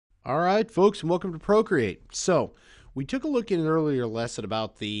All right, folks, and welcome to Procreate. So, we took a look in an earlier lesson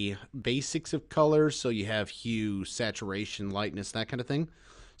about the basics of colors. So, you have hue, saturation, lightness, that kind of thing.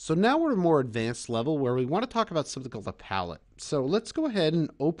 So, now we're at a more advanced level where we want to talk about something called a palette. So, let's go ahead and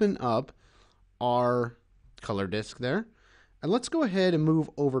open up our color disk there. And let's go ahead and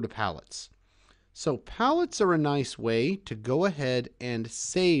move over to palettes. So, palettes are a nice way to go ahead and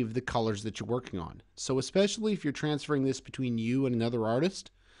save the colors that you're working on. So, especially if you're transferring this between you and another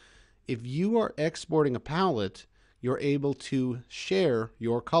artist, if you are exporting a palette, you're able to share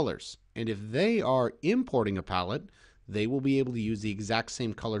your colors. And if they are importing a palette, they will be able to use the exact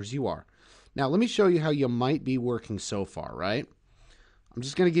same colors you are. Now, let me show you how you might be working so far, right? I'm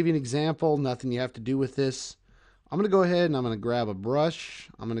just going to give you an example, nothing you have to do with this. I'm going to go ahead and I'm going to grab a brush.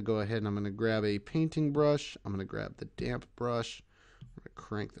 I'm going to go ahead and I'm going to grab a painting brush. I'm going to grab the damp brush. I'm going to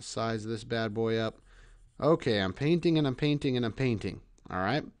crank the size of this bad boy up. Okay, I'm painting and I'm painting and I'm painting. All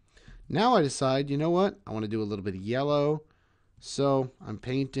right. Now I decide, you know what? I want to do a little bit of yellow. So I'm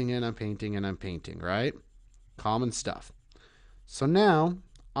painting and I'm painting and I'm painting, right? Common stuff. So now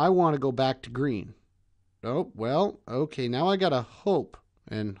I want to go back to green. Oh, well, okay, now I got to hope,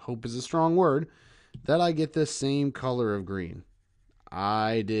 and hope is a strong word, that I get the same color of green.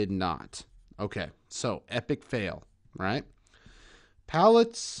 I did not. Okay, so epic fail, right?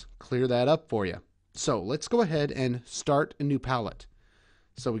 Palettes clear that up for you. So let's go ahead and start a new palette.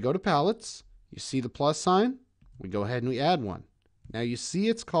 So we go to palettes, you see the plus sign, we go ahead and we add one. Now you see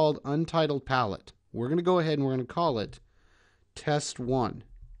it's called Untitled Palette. We're going to go ahead and we're going to call it Test 1.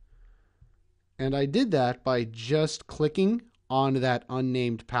 And I did that by just clicking on that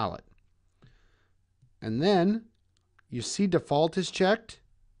unnamed palette. And then you see default is checked.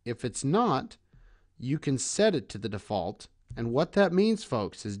 If it's not, you can set it to the default. And what that means,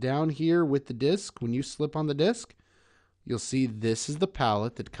 folks, is down here with the disk, when you slip on the disk, you'll see this is the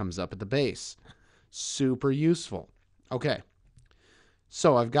palette that comes up at the base. Super useful. Okay,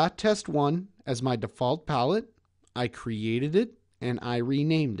 so I've got test 1 as my default palette. I created it and I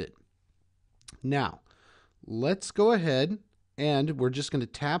renamed it. Now, let's go ahead and we're just going to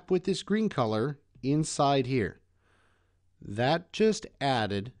tap with this green color inside here. That just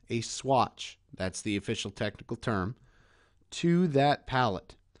added a swatch, that's the official technical term, to that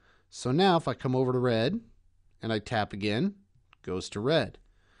palette. So now if I come over to red, and I tap again, goes to red.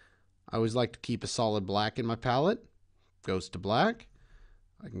 I always like to keep a solid black in my palette, goes to black.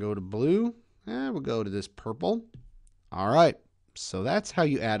 I can go to blue, and we'll go to this purple. All right, so that's how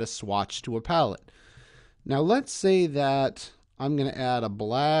you add a swatch to a palette. Now let's say that I'm going to add a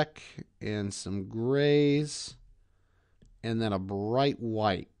black and some grays and then a bright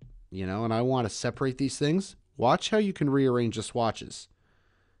white, and I want to separate these things. Watch how you can rearrange the swatches.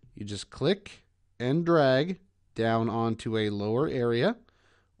 You just click and drag down onto a lower area,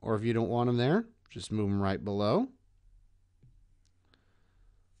 or if you don't want them there, just move them right below.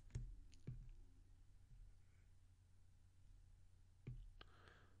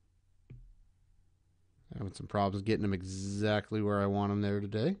 Having some problems getting them exactly where I want them there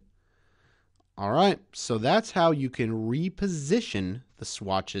today. All right, so that's how you can reposition the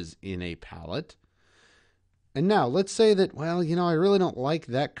swatches in a palette. And now let's say that, well, I really don't like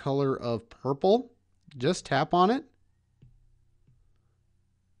that color of purple. Just tap on it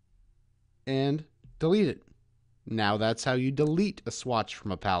and delete it. Now that's how you delete a swatch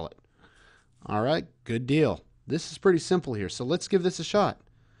from a palette. All right, good deal. This is pretty simple here, so let's give this a shot.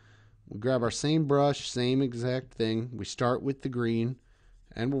 We grab our same brush, same exact thing. We start with the green,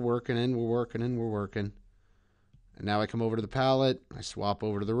 and we're working and we're working and we're working. And now I come over to the palette, I swap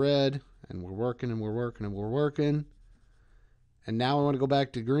over to the red, and we're working and we're working and we're working. And now I want to go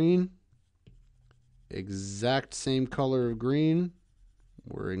back to green. Exact same color of green.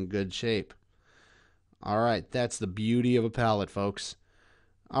 We're in good shape. All right, that's the beauty of a palette, folks.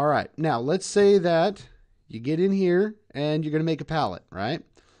 All right, now let's say that you get in here and you're going to make a palette, right?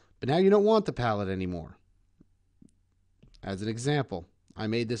 But now you don't want the palette anymore. As an example, I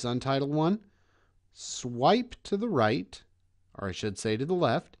made this untitled one. Swipe to the right, or I should say to the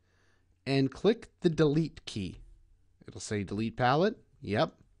left, and click the delete key. It'll say delete palette.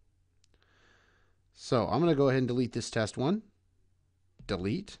 Yep. So I'm going to go ahead and delete this test 1.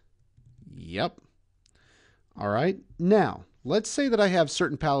 Delete. Yep. All right. Now, let's say that I have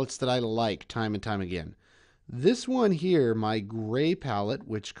certain palettes that I like time and time again. This one here, my gray palette,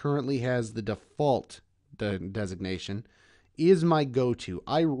 which currently has the default designation, is my go-to.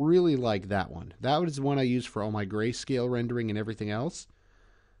 I really like that one. That is the one I use for all my grayscale rendering and everything else.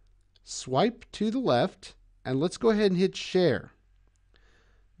 Swipe to the left, and let's go ahead and hit share.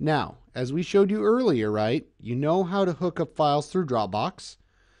 Now, as we showed you earlier, right, you know how to hook up files through Dropbox.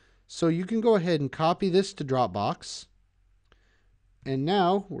 So you can go ahead and copy this to Dropbox. And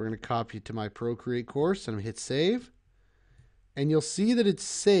now we're going to copy it to my Procreate course and hit save. And you'll see that it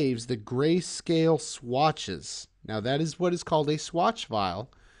saves the grayscale swatches. Now that is what is called a swatch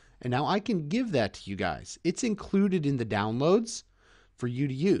file. And now I can give that to you guys. It's included in the downloads for you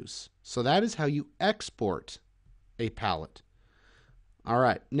to use. So that is how you export a palette. All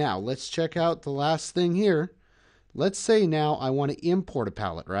right, now let's check out the last thing here. Let's say now I want to import a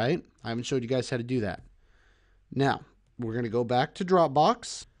palette, right? I haven't showed you guys how to do that. Now, we're going to go back to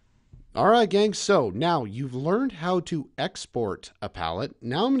Dropbox. All right, gang, so now you've learned how to export a palette.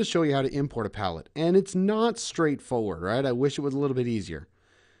 Now I'm going to show you how to import a palette. And it's not straightforward, right? I wish it was a little bit easier.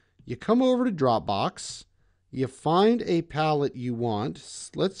 You come over to Dropbox. You find a palette you want.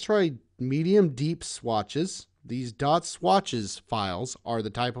 Let's try medium deep swatches. These .swatches files are the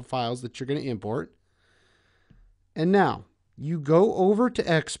type of files that you're going to import. And now you go over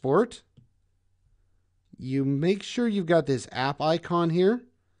to export. You make sure you've got this app icon here,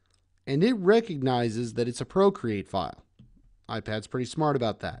 and it recognizes that it's a Procreate file. iPad's pretty smart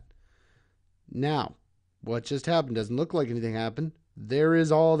about that. Now, what just happened doesn't look like anything happened. There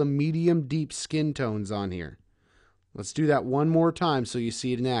is all the medium deep skin tones on here. Let's do that one more time so you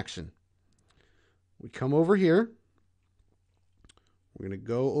see it in action. We come over here. We're going to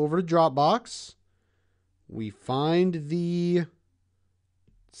go over to Dropbox. We find the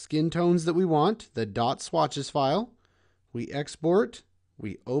skin tones that we want, the .swatches file. We export.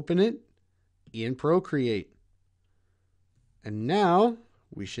 We open it in Procreate. And now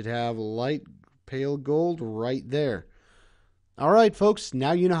we should have light pale gold right there. All right, folks,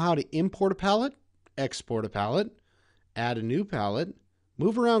 now you know how to import a palette, export a palette, add a new palette,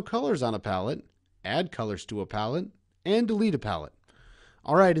 move around colors on a palette, add colors to a palette, and delete a palette.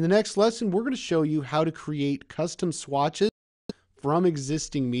 All right, in the next lesson, we're going to show you how to create custom swatches from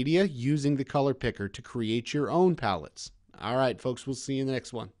existing media using the color picker to create your own palettes. All right, folks, we'll see you in the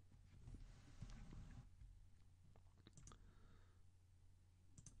next one.